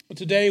Well,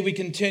 today we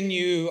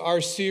continue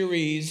our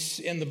series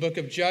in the book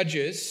of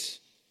Judges,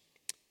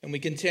 and we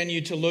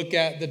continue to look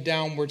at the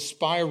downward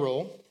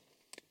spiral.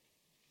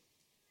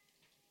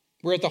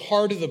 We're at the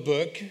heart of the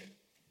book,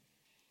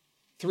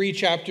 3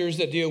 chapters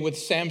that deal with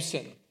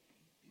Samson.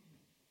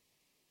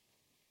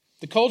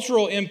 The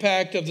cultural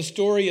impact of the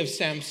story of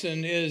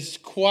Samson is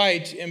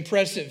quite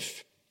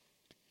impressive.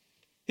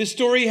 His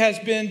story has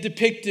been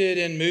depicted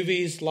in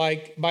movies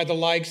by the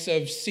likes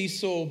of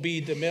Cecil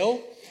B.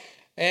 DeMille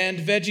and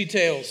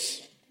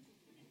VeggieTales.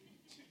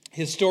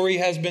 His story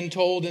has been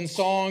told in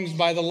songs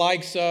by the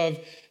likes of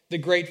The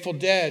Grateful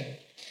Dead,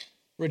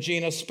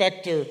 Regina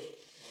Spektor,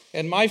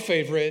 and my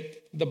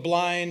favorite, the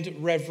blind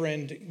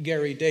Reverend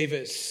Gary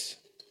Davis.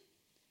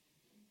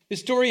 His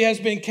story has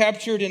been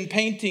captured in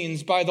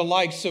paintings by the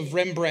likes of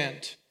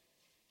Rembrandt,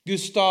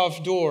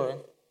 Gustave Doré,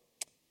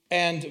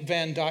 and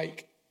Van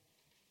Dyck.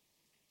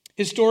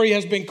 His story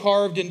has been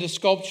carved into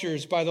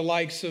sculptures by the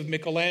likes of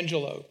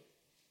Michelangelo.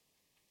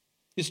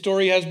 His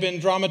story has been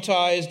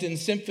dramatized in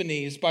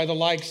symphonies by the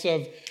likes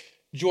of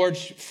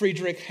George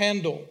Friedrich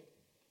Handel.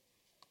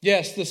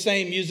 Yes, the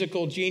same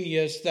musical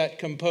genius that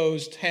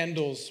composed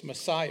Handel's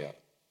Messiah.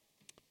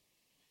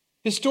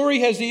 His story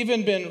has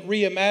even been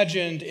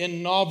reimagined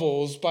in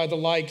novels by the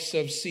likes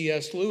of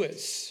C.S.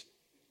 Lewis.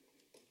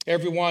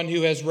 Everyone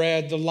who has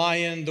read The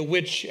Lion, the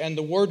Witch, and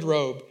the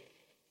Wardrobe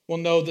will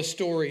know the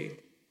story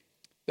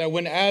that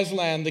when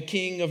Aslan, the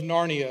king of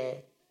Narnia,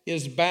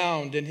 is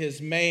bound and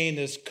his mane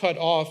is cut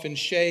off and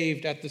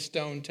shaved at the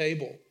stone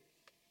table,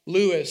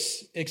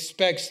 Lewis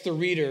expects the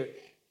reader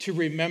to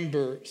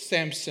remember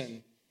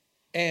Samson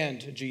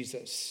and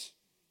Jesus.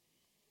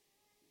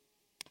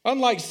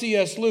 Unlike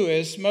C.S.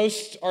 Lewis,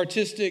 most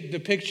artistic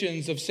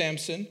depictions of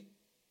Samson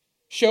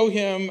show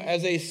him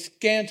as a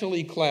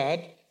scantily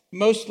clad,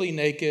 mostly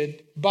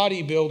naked,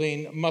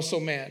 bodybuilding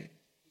muscle man.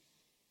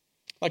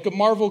 Like a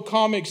Marvel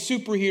Comics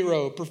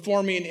superhero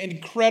performing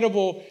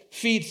incredible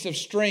feats of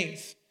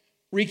strength,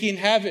 wreaking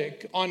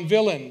havoc on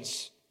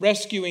villains,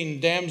 rescuing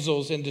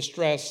damsels in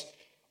distress,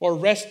 or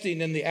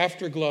resting in the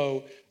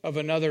afterglow of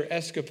another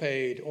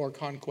escapade or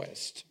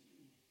conquest.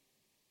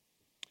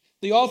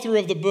 The author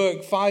of the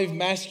book, 5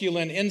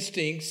 Masculine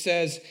Instincts,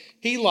 says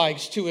he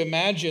likes to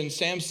imagine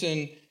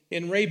Samson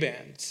in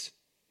Ray-Bans,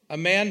 a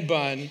man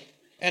bun,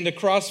 and a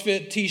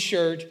CrossFit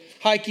t-shirt,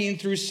 hiking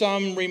through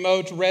some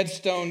remote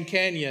Redstone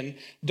Canyon,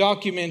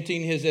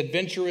 documenting his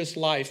adventurous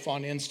life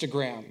on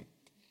Instagram.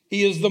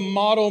 He is the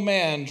model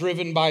man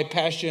driven by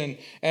passion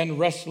and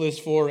restless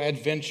for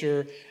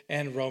adventure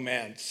and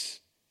romance.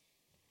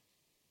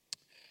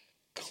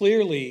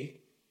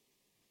 Clearly,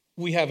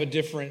 we have a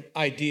different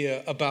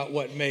idea about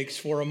what makes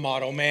for a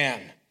model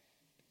man.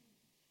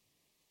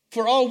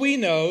 For all we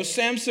know,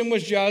 Samson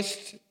was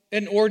just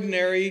an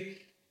ordinary,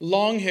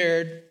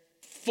 long-haired,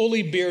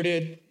 fully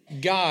bearded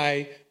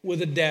guy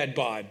with a dad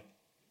bod.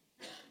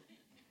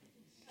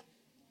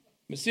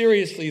 But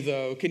seriously,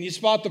 though, can you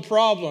spot the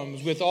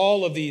problems with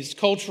all of these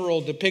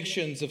cultural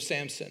depictions of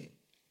Samson?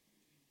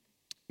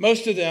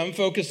 Most of them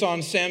focus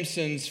on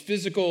Samson's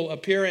physical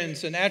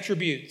appearance and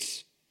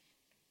attributes.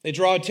 They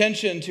draw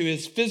attention to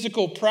his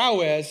physical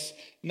prowess,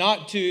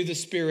 not to the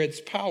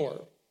Spirit's power.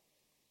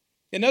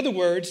 In other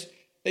words,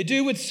 they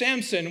do with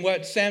Samson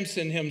what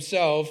Samson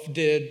himself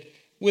did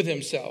with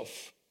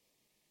himself.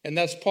 And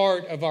that's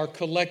part of our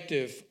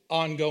collective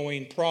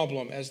ongoing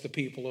problem as the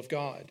people of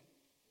God.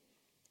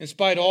 In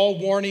spite of all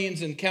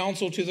warnings and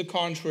counsel to the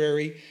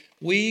contrary,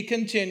 we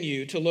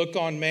continue to look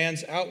on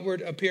man's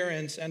outward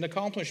appearance and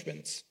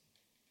accomplishments,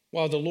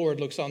 while the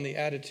Lord looks on the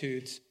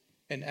attitudes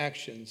and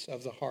actions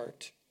of the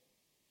heart.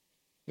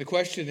 The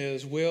question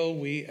is, will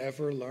we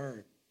ever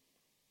learn?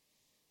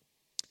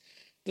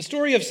 The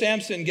story of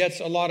Samson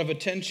gets a lot of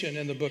attention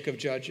in the book of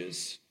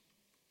Judges.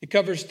 It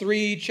covers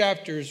 3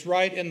 chapters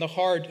right in the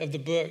heart of the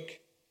book.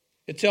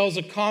 It tells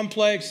a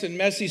complex and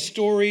messy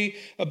story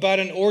about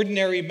an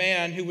ordinary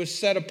man who was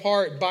set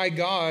apart by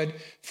God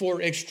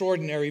for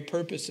extraordinary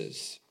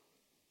purposes.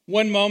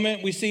 One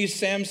moment we see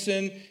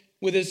Samson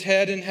with his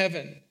head in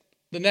heaven,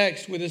 the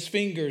next with his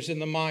fingers in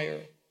the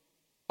mire.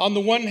 On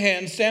the one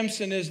hand,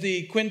 Samson is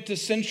the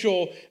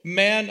quintessential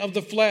man of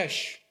the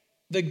flesh,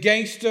 the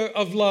gangster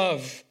of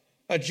love,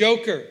 a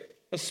joker,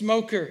 a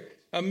smoker,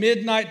 a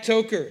midnight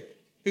toker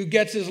who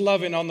gets his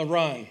loving on the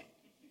run.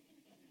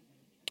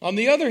 On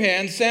the other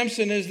hand,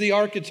 Samson is the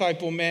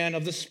archetypal man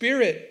of the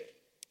Spirit,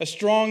 a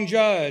strong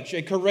judge,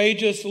 a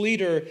courageous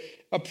leader,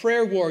 a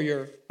prayer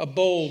warrior, a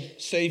bold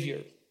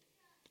savior.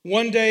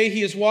 One day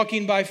he is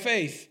walking by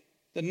faith.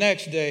 The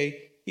next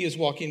day he is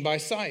walking by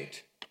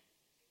sight.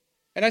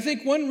 And I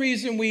think one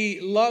reason we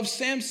love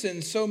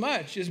Samson so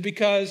much is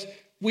because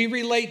we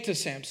relate to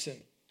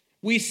Samson.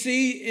 We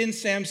see in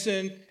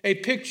Samson a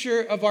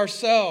picture of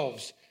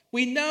ourselves.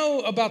 We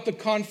know about the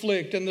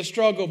conflict and the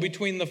struggle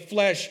between the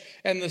flesh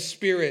and the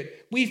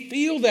spirit. We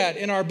feel that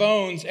in our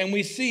bones, and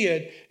we see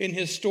it in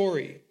his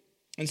story.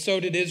 And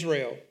so did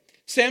Israel.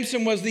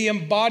 Samson was the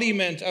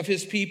embodiment of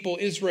his people,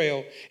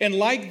 Israel. And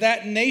like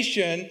that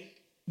nation,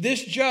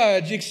 this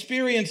judge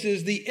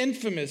experiences the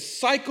infamous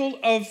cycle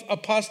of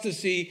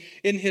apostasy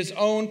in his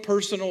own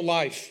personal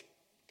life.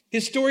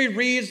 His story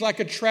reads like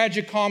a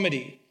tragic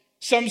comedy.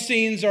 Some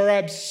scenes are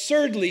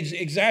absurdly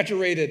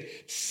exaggerated,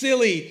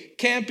 silly,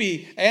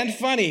 campy, and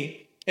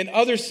funny, and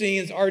other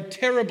scenes are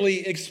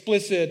terribly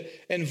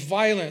explicit and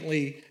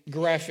violently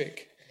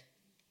graphic.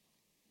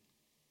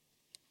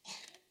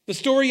 The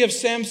story of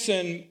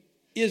Samson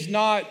is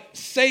not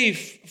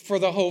safe for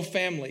the whole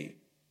family,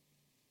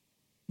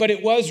 but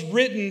it was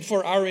written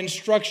for our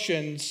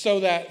instruction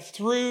so that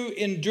through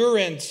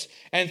endurance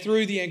and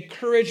through the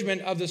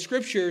encouragement of the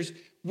scriptures,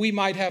 we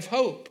might have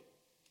hope.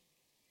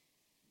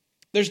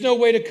 There's no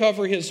way to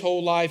cover his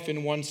whole life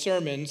in one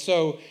sermon,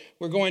 so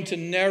we're going to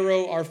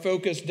narrow our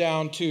focus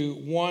down to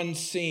one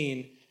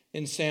scene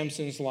in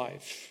Samson's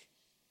life.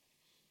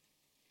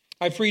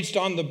 I preached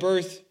on the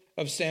birth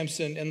of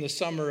Samson in the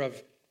summer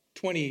of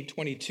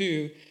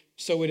 2022,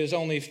 so it is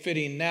only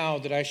fitting now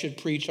that I should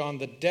preach on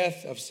the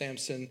death of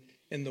Samson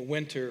in the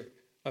winter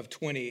of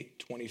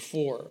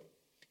 2024.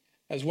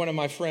 As one of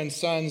my friend's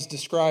sons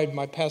described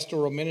my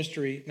pastoral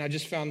ministry, and I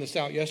just found this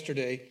out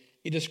yesterday,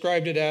 he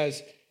described it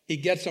as, he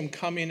gets them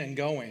coming and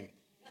going.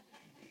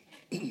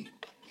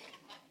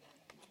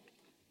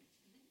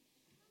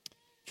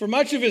 For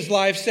much of his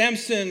life,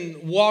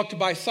 Samson walked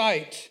by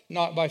sight,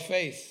 not by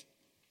faith.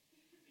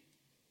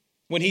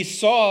 When he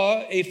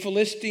saw a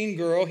Philistine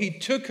girl, he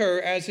took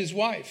her as his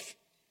wife,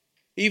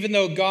 even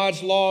though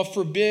God's law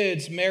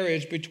forbids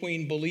marriage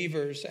between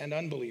believers and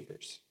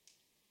unbelievers.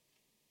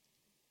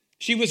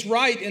 She was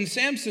right in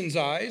Samson's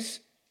eyes,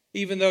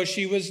 even though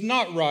she was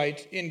not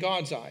right in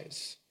God's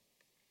eyes.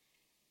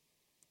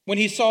 When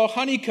he saw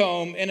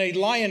honeycomb in a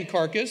lion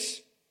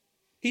carcass,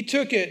 he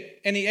took it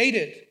and he ate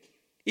it,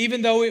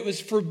 even though it was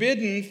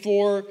forbidden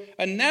for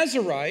a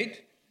Nazirite,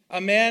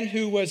 a man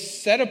who was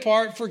set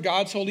apart for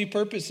God's holy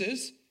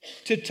purposes,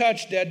 to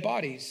touch dead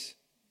bodies.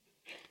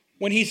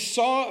 When he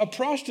saw a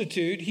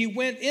prostitute, he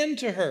went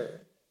into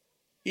her,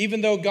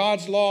 even though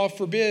God's law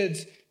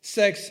forbids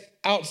sex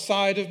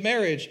outside of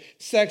marriage,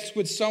 sex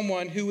with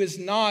someone who is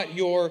not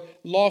your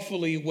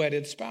lawfully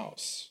wedded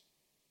spouse.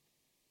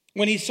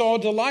 When he saw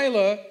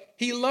Delilah,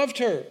 he loved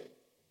her.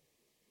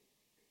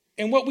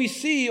 And what we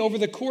see over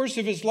the course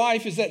of his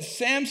life is that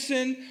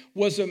Samson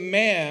was a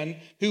man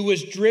who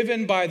was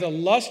driven by the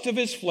lust of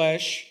his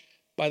flesh,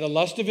 by the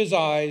lust of his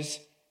eyes,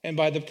 and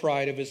by the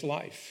pride of his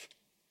life.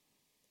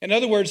 In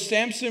other words,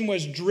 Samson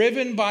was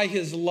driven by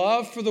his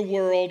love for the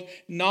world,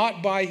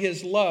 not by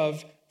his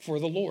love for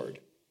the Lord.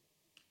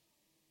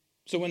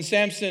 So when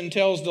Samson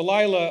tells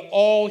Delilah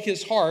all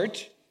his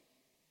heart,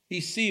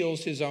 he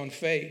seals his own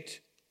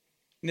fate.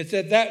 And it's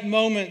at that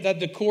moment that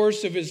the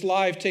course of his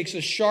life takes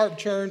a sharp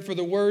turn for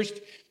the worst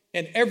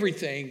and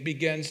everything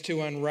begins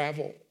to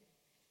unravel.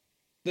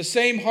 The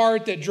same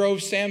heart that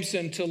drove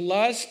Samson to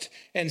lust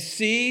and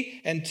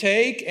see and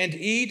take and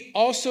eat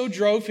also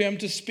drove him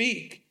to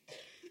speak.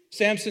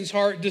 Samson's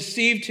heart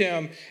deceived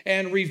him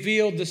and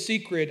revealed the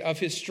secret of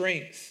his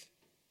strength.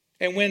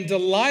 And when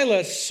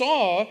Delilah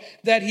saw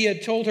that he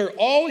had told her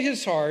all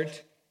his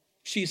heart,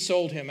 she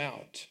sold him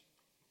out.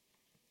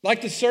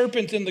 Like the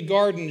serpent in the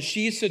garden,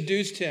 she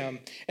seduced him,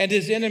 and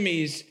his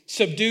enemies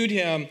subdued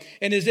him,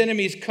 and his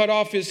enemies cut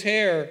off his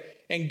hair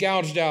and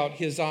gouged out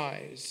his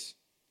eyes.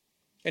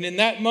 And in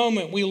that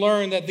moment, we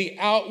learn that the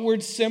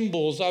outward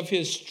symbols of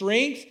his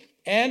strength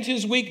and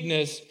his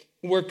weakness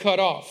were cut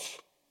off.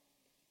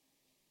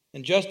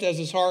 And just as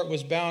his heart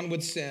was bound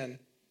with sin,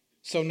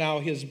 so now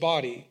his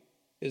body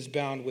is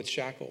bound with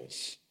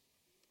shackles.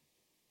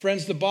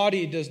 Friends, the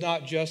body does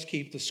not just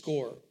keep the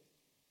score.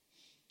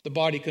 The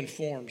body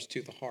conforms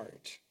to the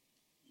heart.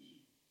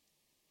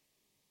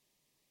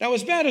 Now,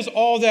 as bad as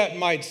all that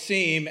might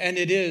seem, and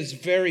it is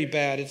very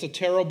bad, it's a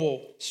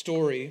terrible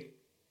story,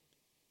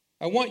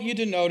 I want you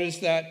to notice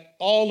that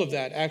all of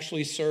that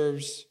actually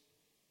serves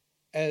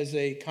as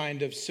a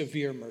kind of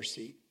severe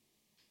mercy.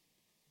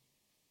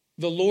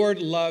 The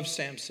Lord loves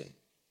Samson.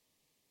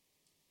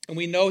 And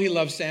we know he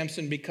loves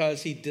Samson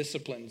because he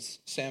disciplines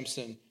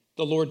Samson.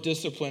 The Lord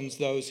disciplines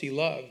those he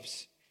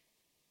loves.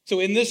 So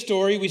in this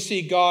story, we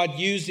see God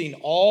using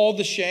all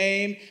the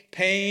shame,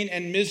 pain,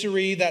 and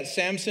misery that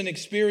Samson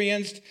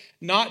experienced,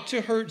 not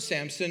to hurt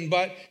Samson,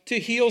 but to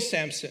heal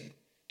Samson,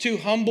 to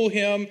humble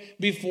him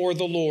before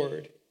the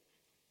Lord.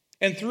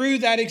 And through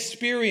that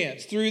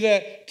experience, through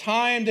that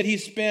time that he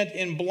spent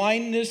in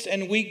blindness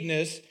and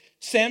weakness,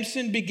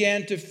 Samson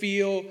began to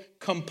feel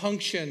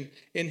compunction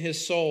in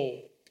his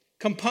soul.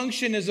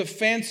 Compunction is a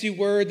fancy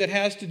word that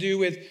has to do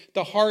with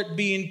the heart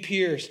being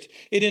pierced.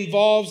 It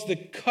involves the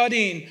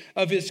cutting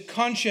of his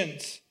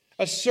conscience,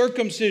 a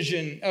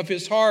circumcision of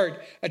his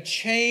heart, a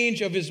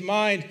change of his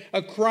mind,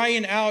 a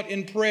crying out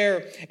in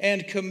prayer,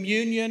 and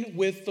communion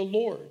with the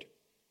Lord.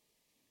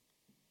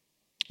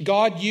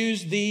 God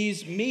used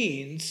these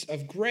means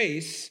of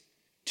grace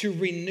to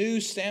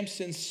renew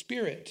Samson's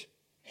spirit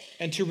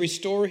and to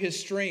restore his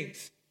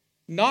strength,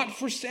 not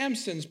for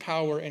Samson's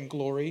power and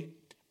glory,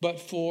 but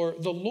for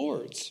the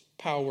Lord's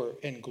power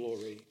and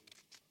glory.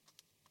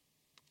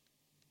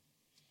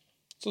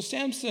 So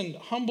Samson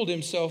humbled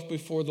himself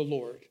before the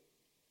Lord,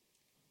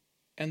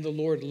 and the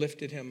Lord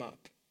lifted him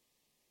up.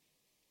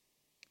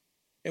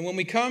 And when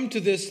we come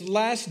to this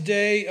last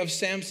day of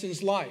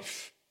Samson's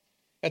life,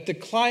 at the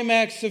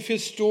climax of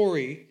his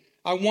story,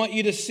 I want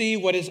you to see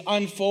what is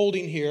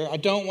unfolding here. I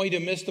don't want you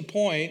to miss the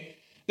point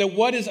that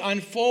what is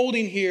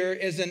unfolding here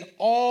is an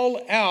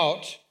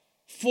all-out,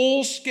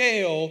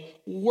 full-scale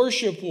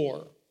worship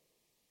war.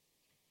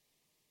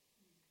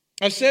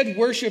 I've said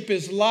worship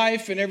is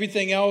life and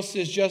everything else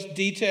is just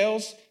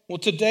details. Well,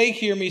 today,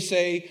 hear me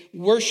say,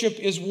 worship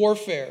is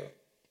warfare.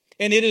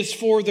 And it is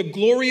for the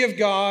glory of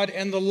God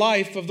and the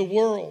life of the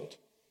world.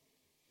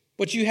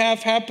 What you have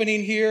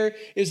happening here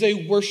is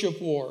a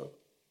worship war.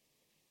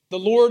 The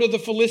Lord of the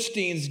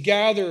Philistines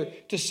gather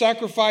to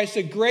sacrifice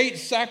a great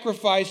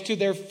sacrifice to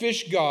their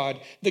fish god,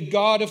 the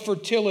god of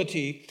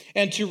fertility,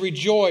 and to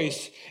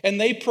rejoice. And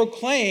they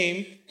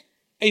proclaim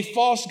a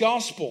false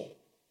gospel.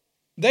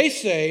 They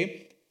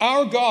say,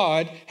 our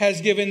God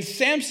has given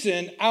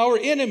Samson, our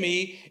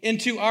enemy,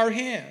 into our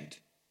hand.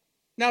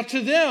 Now,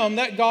 to them,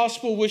 that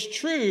gospel was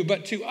true,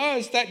 but to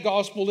us, that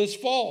gospel is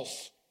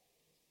false.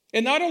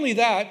 And not only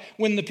that,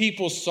 when the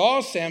people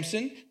saw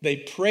Samson, they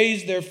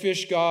praised their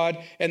fish god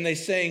and they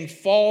sang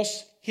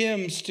false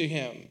hymns to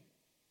him.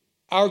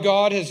 Our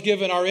God has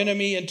given our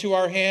enemy into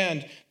our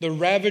hand, the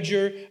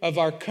ravager of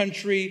our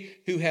country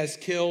who has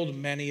killed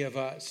many of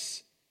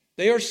us.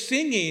 They are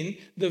singing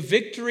the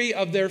victory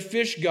of their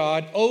fish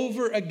god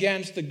over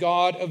against the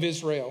God of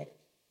Israel.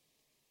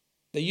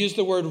 They use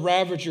the word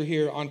ravager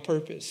here on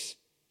purpose.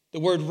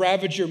 The word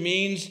ravager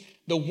means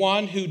the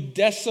one who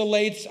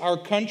desolates our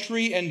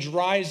country and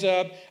dries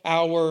up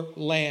our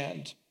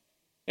land.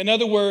 In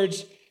other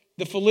words,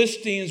 the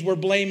Philistines were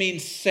blaming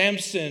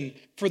Samson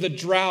for the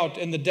drought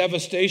and the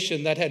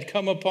devastation that had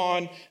come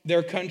upon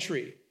their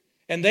country.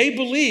 And they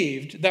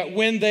believed that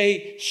when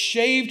they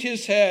shaved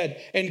his head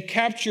and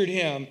captured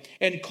him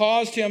and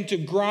caused him to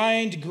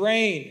grind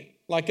grain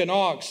like an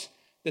ox,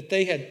 that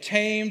they had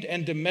tamed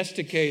and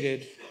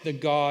domesticated the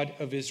God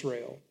of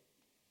Israel,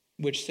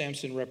 which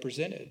Samson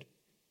represented.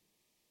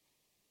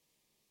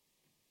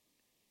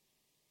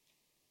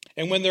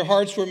 And when their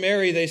hearts were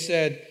merry, they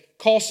said,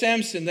 call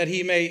Samson that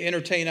he may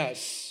entertain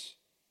us.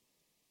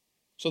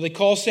 So they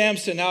called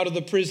Samson out of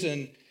the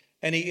prison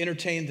and he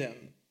entertained them.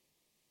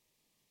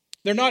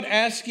 They're not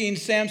asking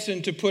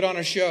Samson to put on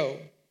a show.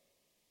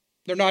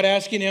 They're not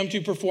asking him to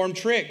perform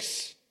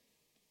tricks.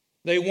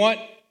 They want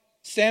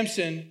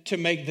Samson to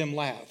make them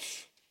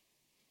laugh.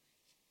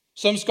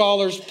 Some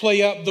scholars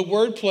play up the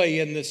wordplay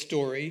in this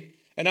story,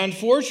 and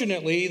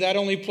unfortunately, that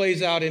only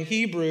plays out in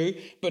Hebrew,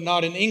 but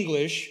not in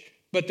English,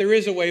 but there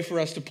is a way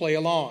for us to play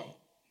along.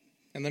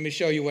 And let me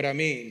show you what I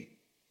mean.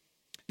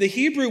 The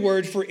Hebrew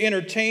word for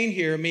entertain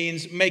here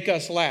means make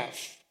us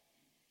laugh.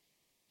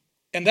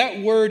 And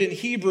that word in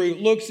Hebrew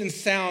looks and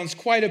sounds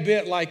quite a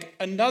bit like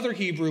another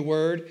Hebrew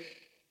word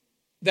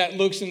that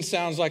looks and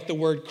sounds like the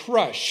word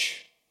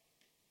crush.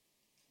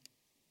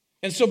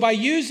 And so by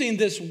using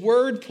this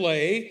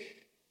wordplay,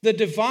 the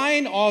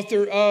divine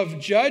author of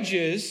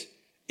Judges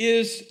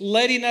is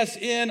letting us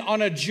in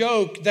on a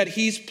joke that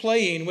he's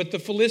playing with the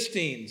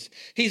Philistines.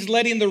 He's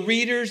letting the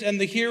readers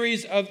and the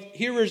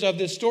hearers of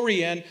this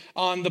story in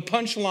on the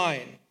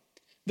punchline.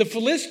 The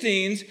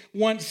Philistines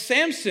want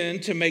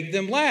Samson to make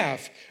them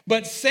laugh,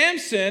 but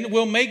Samson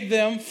will make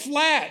them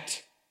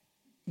flat.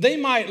 They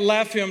might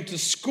laugh him to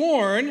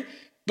scorn,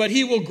 but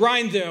he will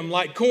grind them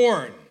like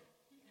corn.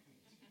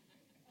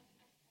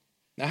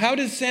 Now, how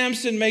did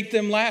Samson make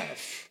them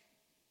laugh?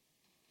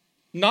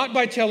 Not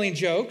by telling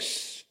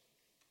jokes,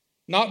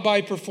 not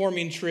by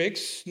performing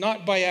tricks,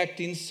 not by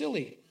acting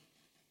silly.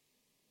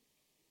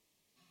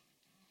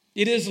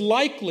 It is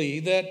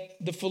likely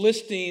that the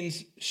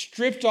Philistines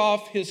stripped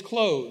off his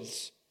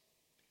clothes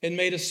and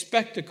made a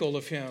spectacle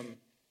of him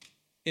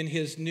in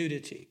his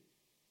nudity.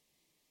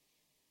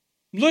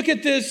 Look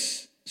at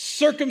this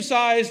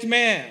circumcised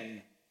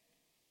man,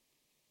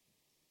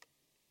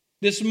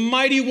 this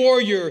mighty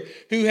warrior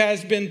who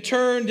has been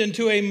turned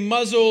into a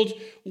muzzled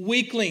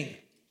weakling.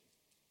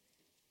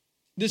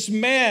 This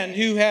man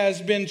who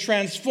has been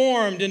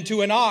transformed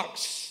into an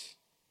ox.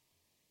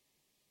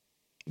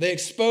 They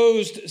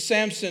exposed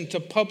Samson to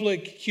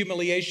public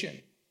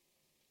humiliation,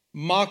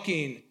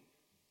 mocking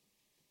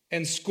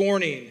and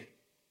scorning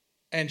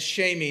and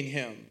shaming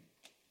him.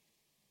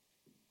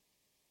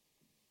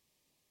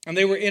 And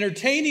they were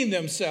entertaining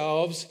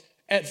themselves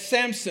at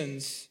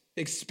Samson's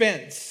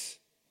expense.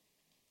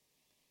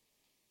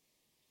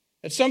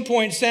 At some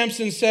point,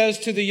 Samson says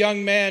to the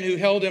young man who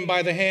held him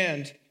by the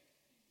hand,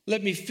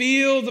 "Let me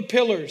feel the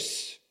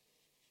pillars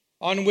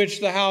on which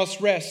the house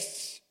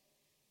rests,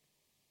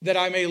 that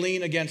I may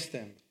lean against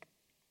them."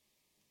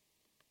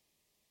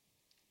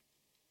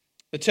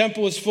 The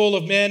temple is full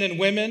of men and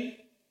women.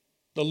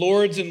 The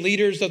lords and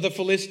leaders of the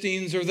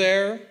Philistines are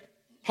there.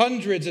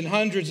 Hundreds and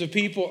hundreds of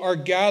people are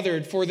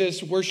gathered for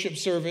this worship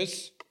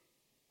service,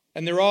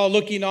 and they're all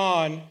looking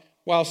on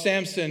while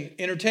Samson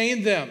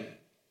entertained them.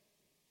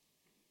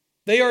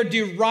 They are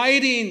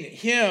deriding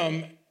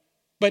him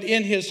but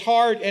in his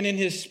heart and in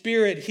his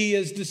spirit, he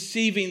is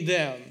deceiving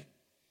them.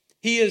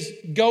 He is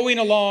going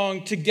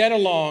along to get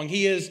along.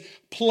 He is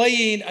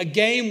playing a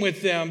game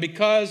with them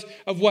because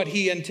of what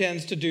he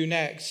intends to do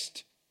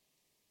next.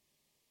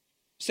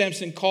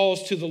 Samson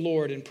calls to the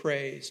Lord and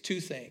prays two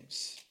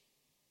things.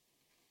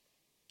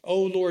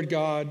 "O Lord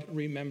God,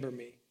 remember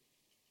me."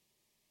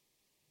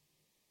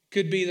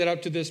 Could be that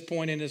up to this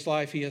point in his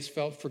life, he has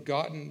felt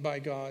forgotten by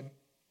God,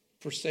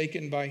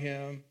 forsaken by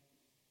him.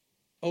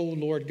 "O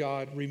Lord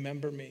God,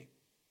 remember me."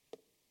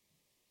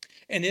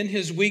 And in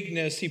his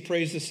weakness, he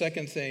prays the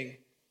second thing.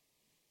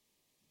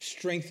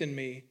 "Strengthen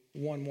me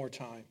one more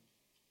time,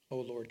 O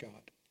Lord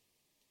God."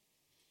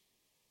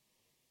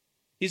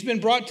 He's been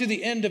brought to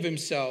the end of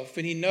himself,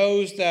 and he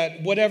knows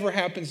that whatever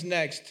happens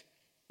next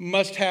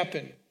must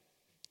happen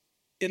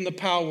in the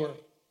power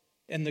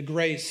and the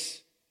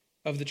grace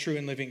of the true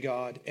and living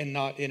God, and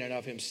not in and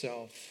of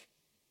himself.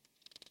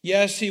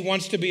 Yes, he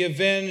wants to be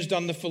avenged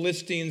on the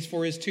Philistines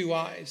for his two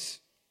eyes.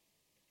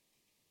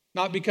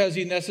 Not because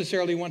he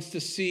necessarily wants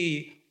to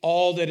see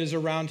all that is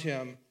around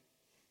him,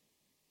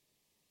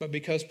 but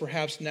because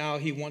perhaps now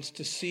he wants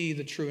to see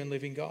the true and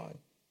living God.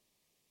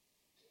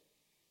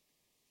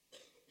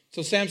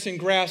 So Samson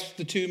grasped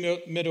the two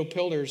middle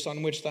pillars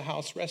on which the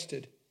house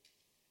rested,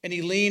 and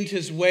he leaned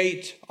his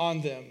weight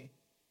on them,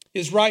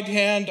 his right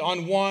hand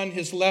on one,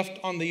 his left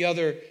on the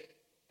other.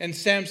 And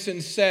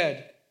Samson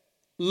said,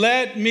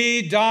 "Let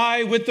me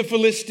die with the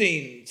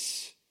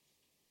Philistines."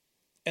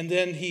 And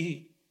then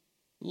he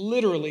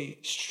literally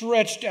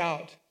stretched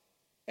out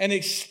and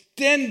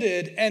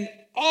extended and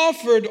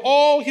offered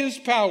all his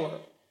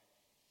power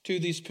to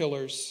these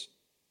pillars.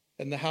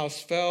 And the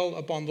house fell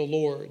upon the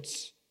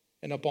lords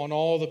and upon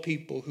all the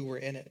people who were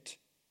in it.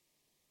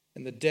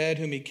 And the dead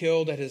whom he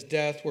killed at his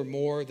death were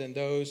more than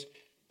those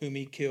whom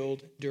he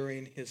killed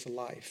during his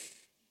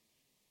life.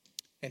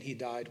 And he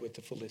died with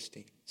the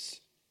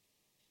Philistines.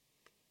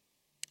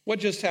 What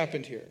just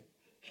happened here?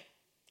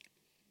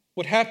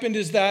 What happened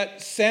is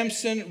that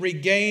Samson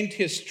regained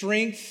his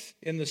strength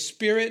in the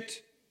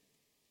spirit,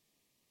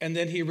 and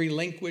then he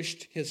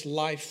relinquished his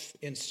life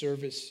in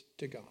service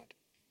to God.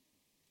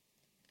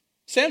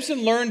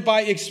 Samson learned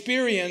by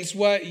experience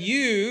what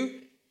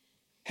you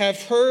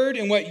have heard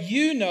and what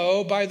you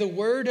know by the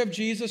word of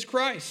Jesus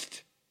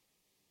Christ.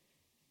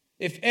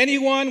 "If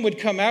anyone would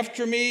come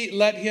after me,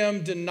 let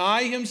him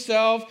deny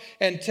himself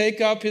and take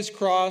up his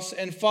cross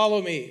and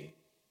follow me.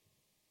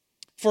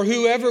 For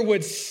whoever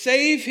would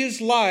save his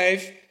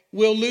life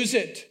will lose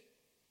it.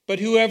 But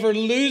whoever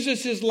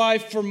loses his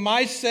life for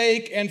my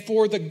sake and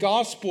for the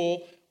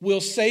gospel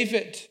will save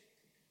it.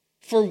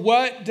 For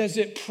what does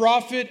it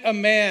profit a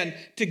man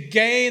to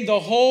gain the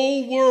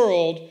whole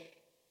world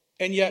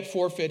and yet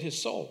forfeit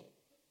his soul?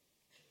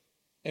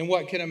 And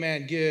what can a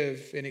man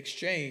give in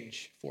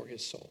exchange for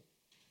his soul?"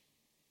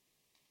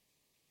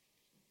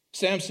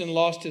 Samson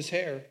lost his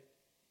hair,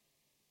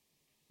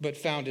 but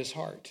found his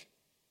heart.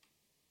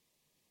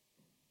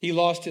 He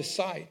lost his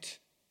sight,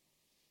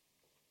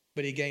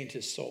 but he gained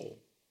his soul.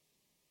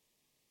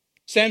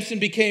 Samson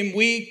became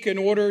weak in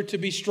order to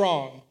be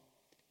strong.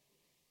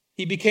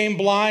 He became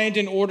blind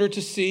in order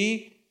to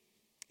see.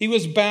 He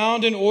was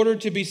bound in order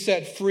to be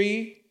set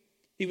free.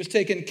 He was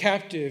taken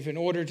captive in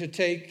order to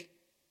take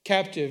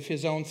captive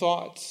his own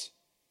thoughts.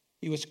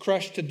 He was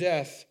crushed to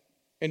death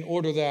in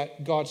order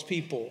that God's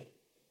people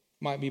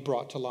might be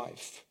brought to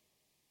life.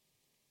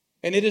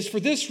 And it is for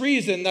this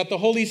reason that the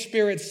Holy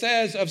Spirit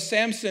says of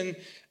Samson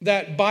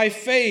that by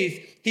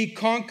faith he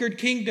conquered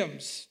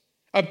kingdoms,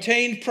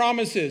 obtained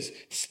promises,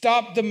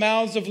 stopped the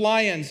mouths of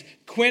lions,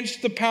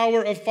 quenched the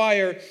power of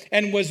fire,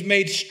 and was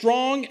made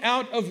strong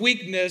out of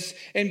weakness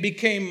and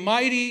became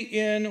mighty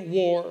in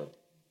war.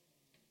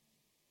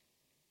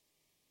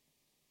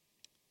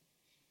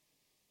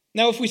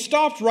 Now, if we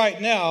stopped right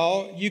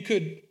now, you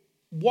could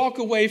walk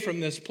away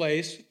from this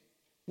place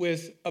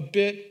with a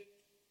bit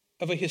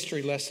of a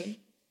history lesson,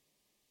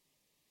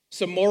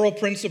 some moral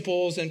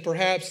principles, and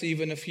perhaps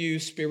even a few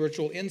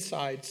spiritual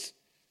insights.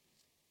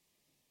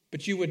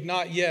 But you would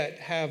not yet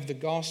have the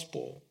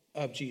gospel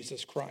of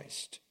Jesus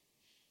Christ.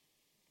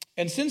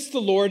 And since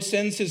the Lord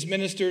sends his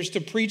ministers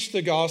to preach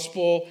the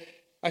gospel,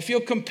 I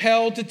feel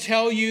compelled to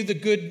tell you the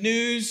good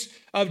news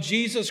of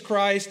Jesus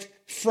Christ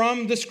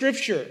from the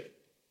scripture.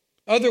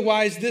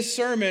 Otherwise, this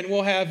sermon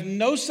will have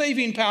no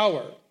saving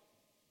power,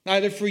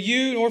 neither for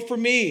you nor for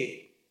me.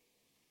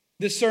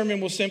 This sermon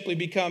will simply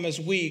become as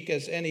weak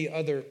as any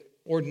other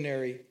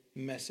ordinary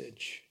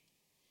message.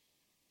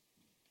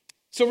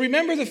 So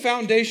remember the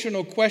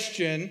foundational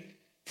question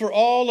for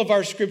all of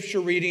our scripture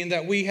reading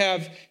that we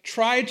have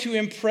tried to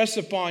impress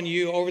upon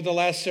you over the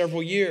last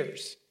several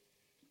years.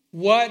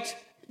 What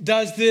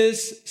does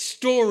this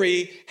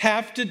story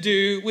have to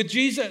do with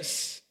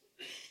Jesus?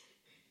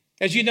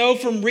 As you know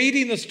from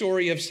reading the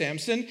story of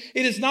Samson,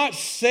 it is not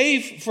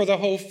safe for the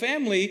whole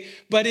family,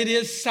 but it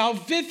is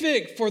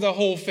salvific for the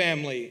whole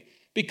family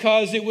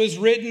because it was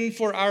written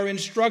for our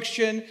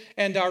instruction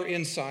and our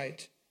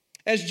insight.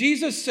 As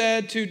Jesus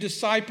said to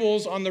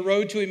disciples on the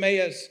road to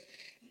Emmaus,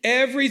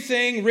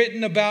 Everything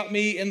written about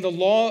me in the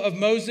law of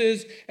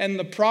Moses and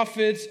the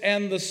prophets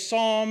and the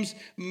Psalms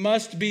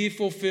must be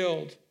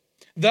fulfilled.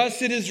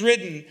 Thus it is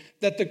written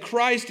that the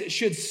Christ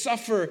should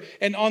suffer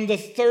and on the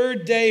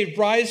third day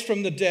rise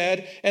from the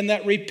dead, and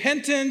that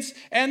repentance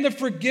and the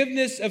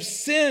forgiveness of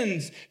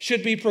sins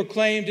should be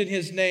proclaimed in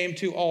his name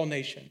to all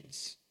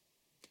nations.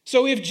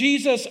 So if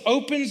Jesus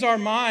opens our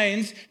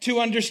minds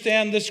to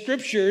understand the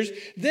scriptures,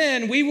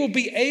 then we will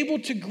be able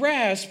to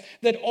grasp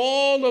that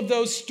all of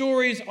those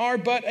stories are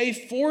but a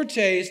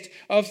foretaste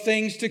of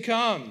things to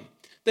come.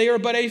 They are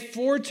but a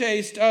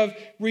foretaste of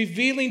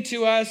revealing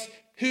to us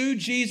who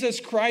Jesus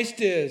Christ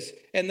is,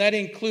 and that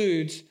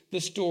includes the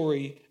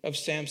story of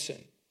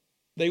Samson.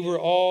 They were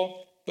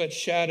all but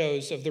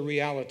shadows of the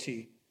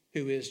reality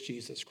who is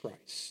Jesus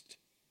Christ.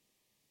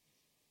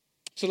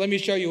 So let me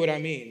show you what I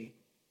mean.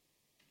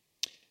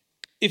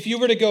 If you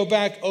were to go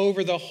back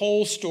over the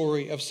whole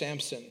story of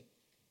Samson,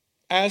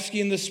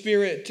 asking the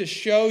Spirit to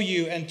show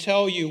you and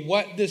tell you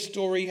what this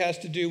story has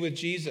to do with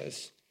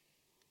Jesus,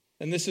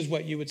 then this is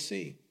what you would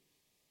see.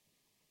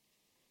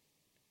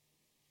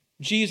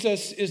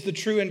 Jesus is the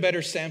true and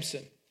better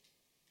Samson,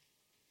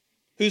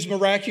 whose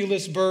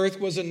miraculous birth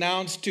was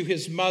announced to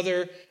his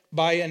mother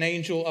by an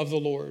angel of the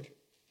Lord,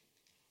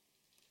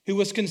 who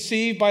was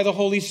conceived by the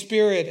Holy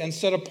Spirit and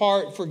set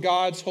apart for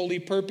God's holy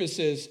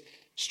purposes,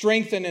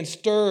 strengthened and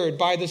stirred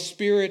by the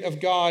Spirit of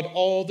God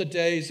all the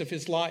days of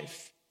his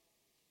life.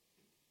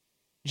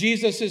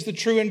 Jesus is the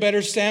true and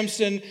better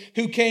Samson,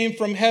 who came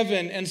from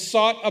heaven and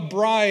sought a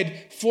bride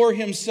for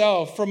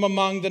himself from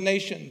among the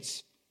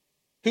nations,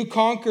 who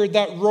conquered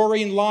that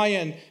roaring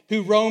lion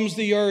who roams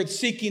the earth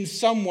seeking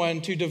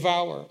someone to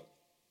devour,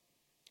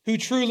 who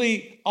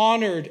truly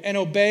honored and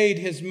obeyed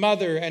his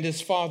mother and his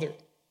father.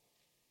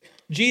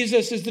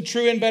 Jesus is the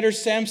true and better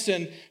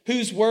Samson,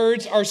 whose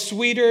words are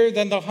sweeter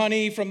than the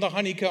honey from the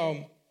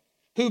honeycomb,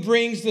 who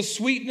brings the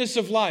sweetness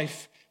of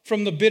life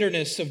from the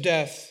bitterness of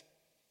death,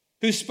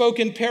 who spoke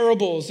in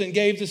parables and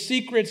gave the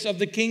secrets of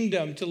the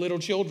kingdom to little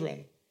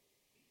children.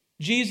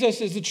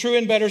 Jesus is the true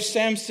and better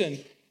Samson,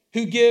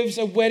 who gives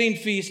a wedding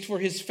feast for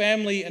his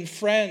family and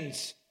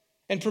friends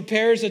and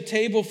prepares a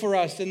table for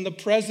us in the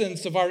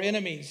presence of our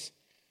enemies,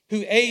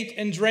 who ate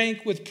and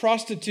drank with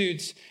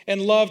prostitutes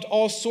and loved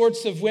all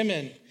sorts of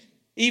women,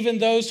 even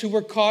those who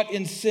were caught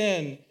in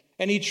sin,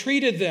 and he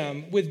treated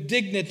them with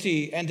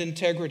dignity and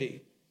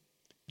integrity.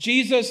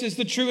 Jesus is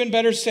the true and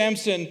better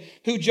Samson,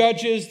 who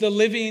judges the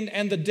living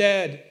and the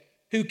dead,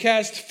 who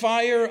casts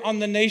fire on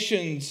the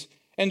nations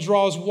and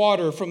draws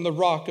water from the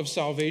rock of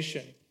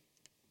salvation,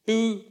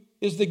 who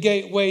is the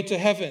gateway to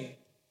heaven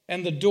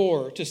and the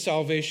door to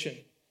salvation.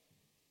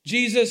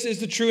 Jesus is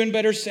the true and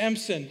better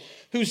Samson,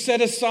 who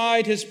set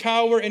aside his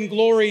power and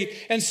glory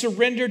and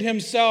surrendered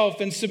himself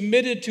and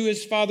submitted to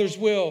his Father's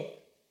will.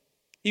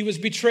 He was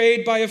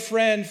betrayed by a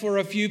friend for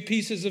a few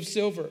pieces of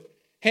silver,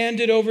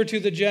 handed over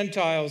to the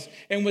Gentiles,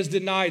 and was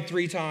denied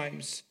 3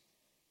 times.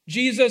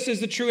 Jesus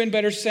is the true and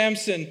better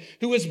Samson,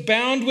 who was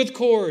bound with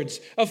cords,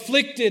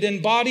 afflicted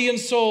in body and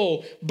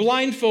soul,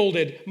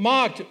 blindfolded,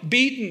 mocked,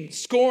 beaten,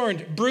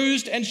 scorned,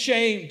 bruised, and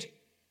shamed,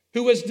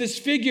 who was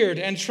disfigured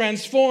and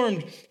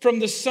transformed from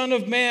the Son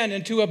of Man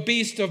into a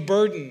beast of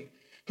burden,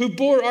 who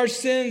bore our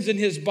sins in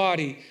his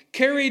body,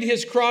 carried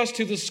his cross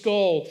to the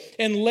skull,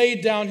 and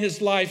laid down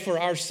his life for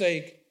our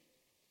sake.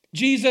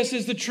 Jesus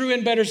is the true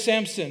and better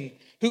Samson,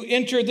 who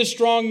entered the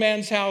strong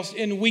man's house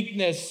in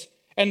weakness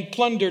and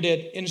plundered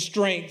it in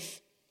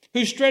strength,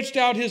 who stretched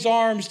out his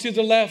arms to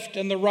the left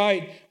and the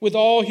right with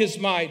all his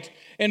might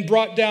and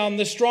brought down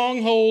the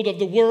stronghold of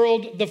the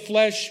world, the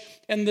flesh,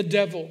 and the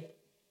devil,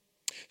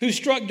 who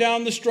struck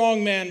down the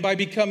strong man by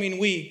becoming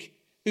weak,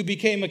 who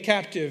became a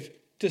captive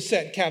to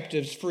set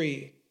captives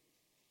free.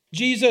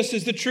 Jesus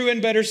is the true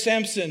and better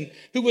Samson,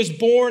 who was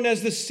born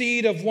as the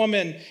seed of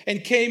woman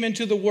and came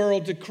into the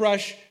world to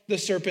crush the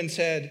serpent's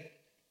head,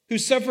 who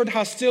suffered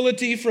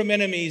hostility from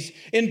enemies,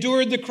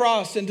 endured the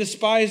cross and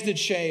despised its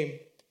shame,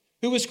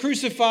 who was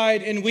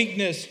crucified in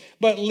weakness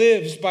but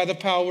lives by the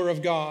power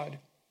of God.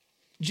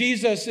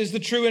 Jesus is the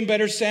true and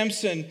better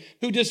Samson,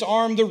 who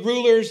disarmed the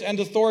rulers and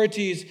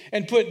authorities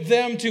and put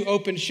them to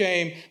open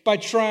shame by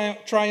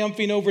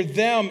triumphing over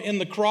them in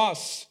the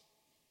cross.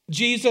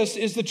 Jesus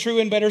is the true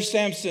and better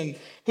Samson,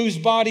 whose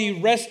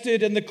body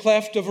rested in the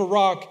cleft of a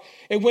rock,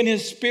 and when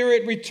his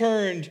spirit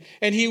returned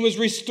and he was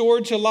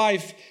restored to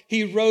life,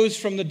 he rose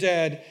from the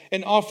dead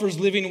and offers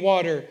living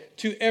water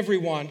to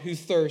everyone who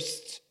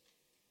thirsts,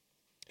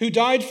 who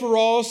died for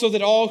all so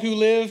that all who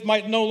live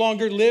might no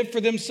longer live for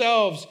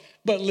themselves,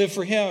 but live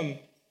for him,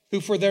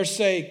 who for their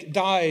sake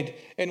died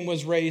and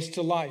was raised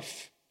to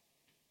life.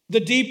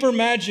 The deeper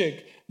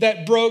magic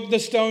that broke the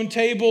stone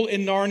table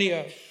in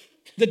Narnia,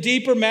 the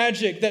deeper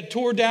magic that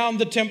tore down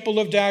the temple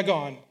of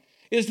Dagon,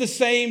 is the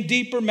same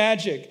deeper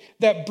magic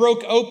that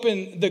broke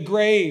open the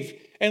grave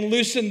and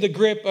loosened the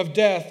grip of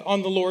death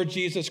on the Lord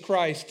Jesus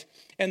Christ.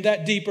 And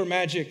that deeper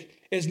magic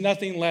is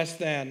nothing less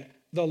than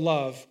the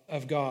love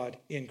of God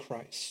in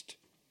Christ.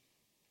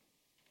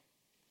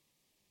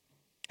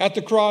 At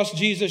the cross,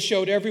 Jesus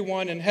showed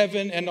everyone in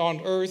heaven and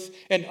on earth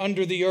and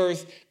under the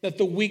earth that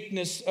the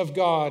weakness of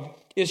God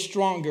is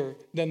stronger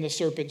than the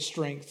serpent's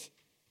strength.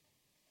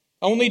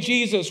 Only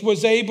Jesus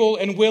was able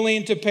and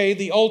willing to pay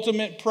the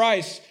ultimate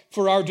price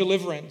for our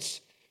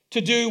deliverance,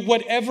 to do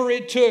whatever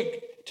it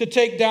took to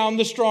take down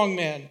the strong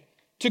man,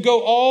 to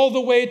go all the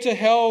way to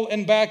hell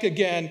and back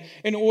again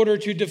in order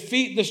to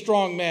defeat the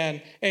strong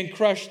man and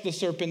crush the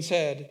serpent's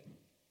head.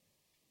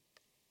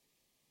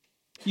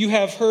 You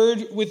have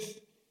heard with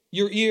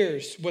your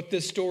ears what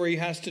this story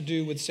has to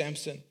do with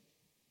Samson,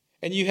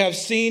 and you have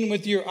seen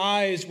with your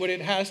eyes what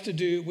it has to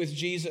do with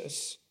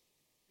Jesus.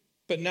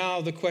 But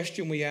now the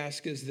question we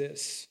ask is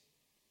this: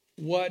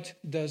 what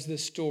does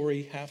this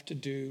story have to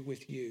do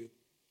with you?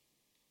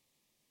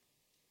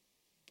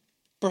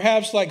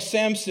 Perhaps like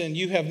Samson,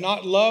 you have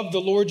not loved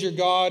the Lord your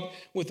God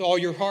with all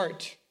your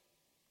heart.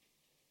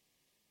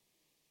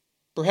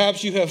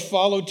 Perhaps you have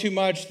followed too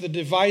much the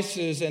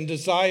devices and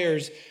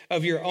desires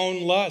of your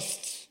own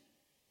lusts.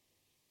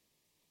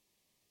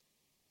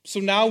 So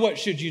now what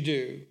should you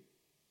do?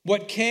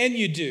 What can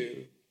you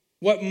do?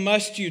 What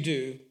must you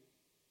do?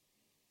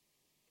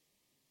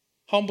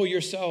 Humble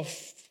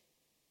yourself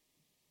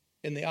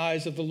in the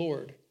eyes of the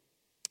Lord,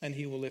 and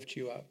he will lift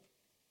you up.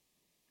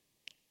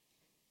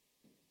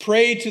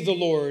 Pray to the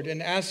Lord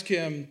and ask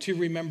him to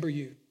remember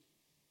you.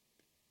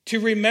 To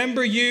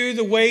remember you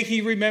the way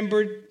he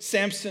remembered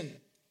Samson.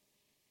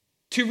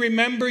 To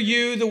remember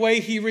you the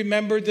way he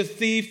remembered the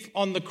thief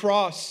on the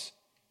cross.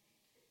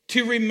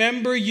 To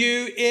remember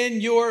you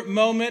in your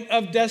moment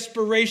of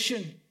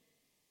desperation.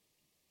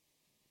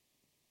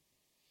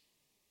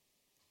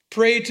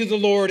 Pray to the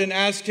Lord and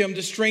ask him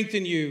to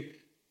strengthen you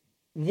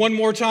one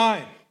more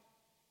time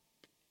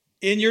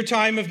in your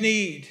time of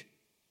need,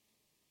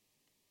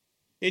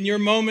 in your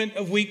moment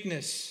of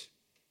weakness,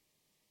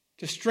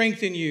 to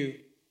strengthen you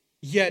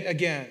yet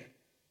again.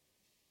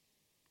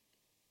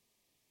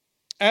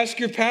 Ask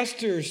your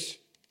pastors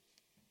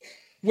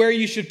where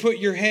you should put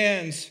your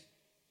hands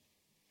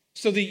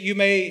so that you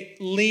may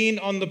lean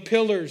on the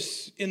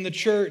pillars in the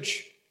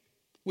church,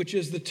 which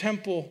is the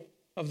temple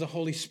of the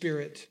Holy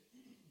Spirit.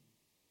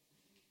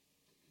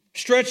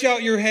 Stretch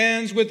out your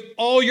hands with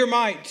all your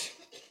might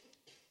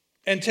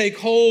and take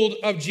hold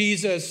of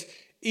Jesus,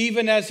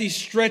 even as he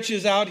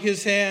stretches out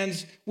his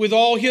hands with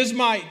all his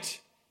might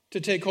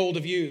to take hold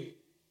of you.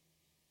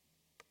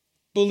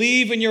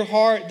 Believe in your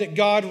heart that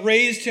God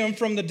raised him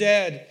from the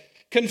dead.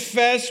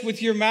 Confess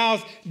with your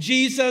mouth,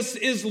 Jesus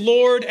is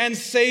Lord and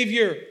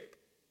Savior,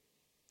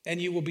 and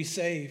you will be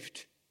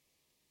saved.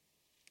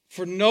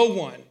 For no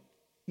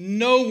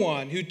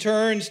one who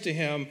turns to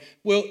him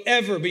will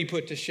ever be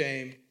put to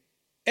shame.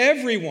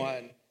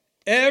 Everyone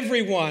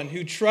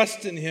who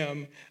trusts in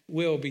him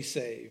will be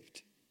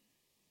saved.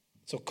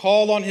 So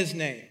call on his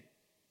name,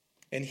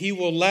 and he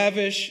will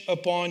lavish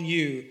upon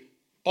you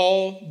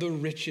all the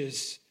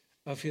riches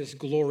of his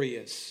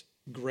glorious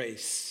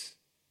grace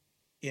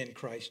in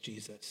Christ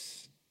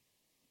Jesus.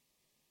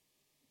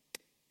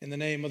 In the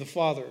name of the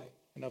Father,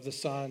 and of the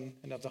Son,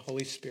 and of the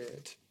Holy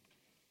Spirit.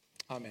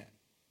 Amen.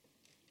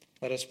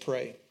 Let us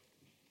pray.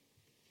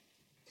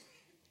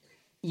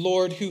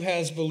 Lord, who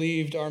has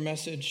believed our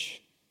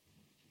message,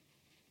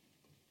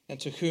 and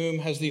to whom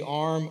has the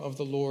arm of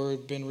the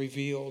Lord been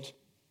revealed?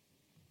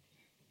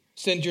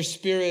 Send your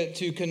Spirit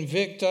to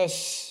convict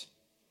us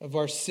of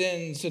our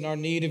sins and our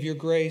need of your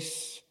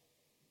grace,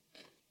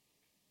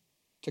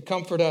 to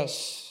comfort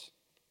us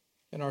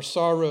in our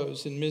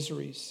sorrows and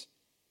miseries,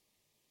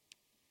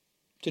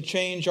 to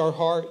change our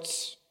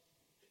hearts,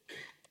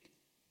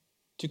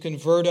 to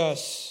convert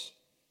us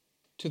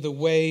to the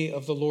way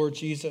of the Lord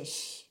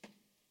Jesus,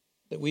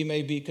 that we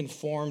may be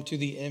conformed to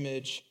the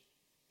image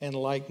and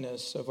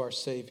likeness of our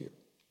Savior.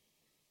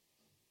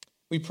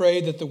 We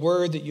pray that the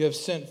word that you have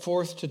sent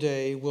forth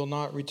today will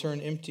not return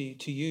empty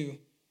to you,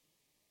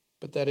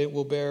 but that it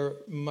will bear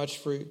much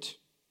fruit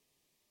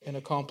and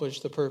accomplish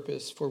the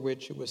purpose for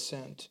which it was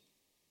sent.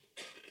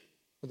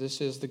 For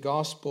this is the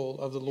gospel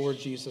of the Lord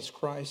Jesus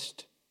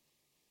Christ,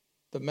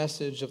 the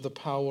message of the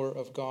power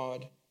of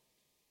God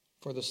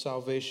for the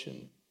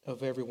salvation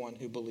of everyone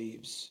who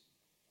believes.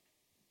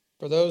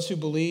 For those who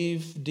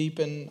believe,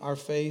 deepen our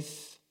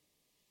faith,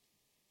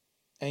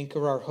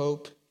 anchor our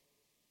hope,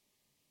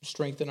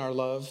 strengthen our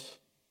love.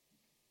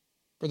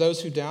 For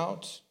those who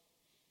doubt,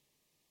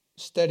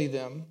 steady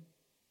them,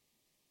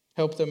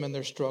 help them in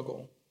their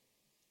struggle,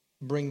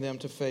 bring them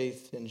to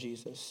faith in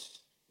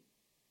Jesus.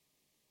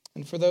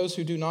 And for those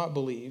who do not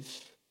believe,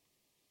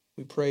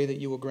 we pray that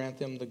you will grant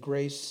them the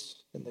grace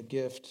and the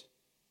gift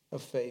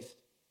of faith,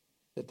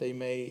 that they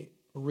may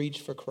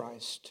reach for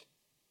Christ,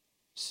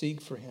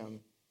 seek for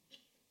him,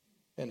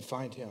 and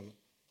find him,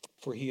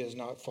 for he is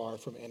not far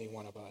from any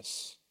one of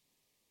us.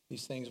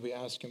 These things we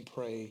ask and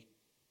pray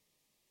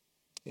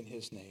in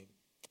his name.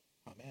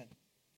 Amen.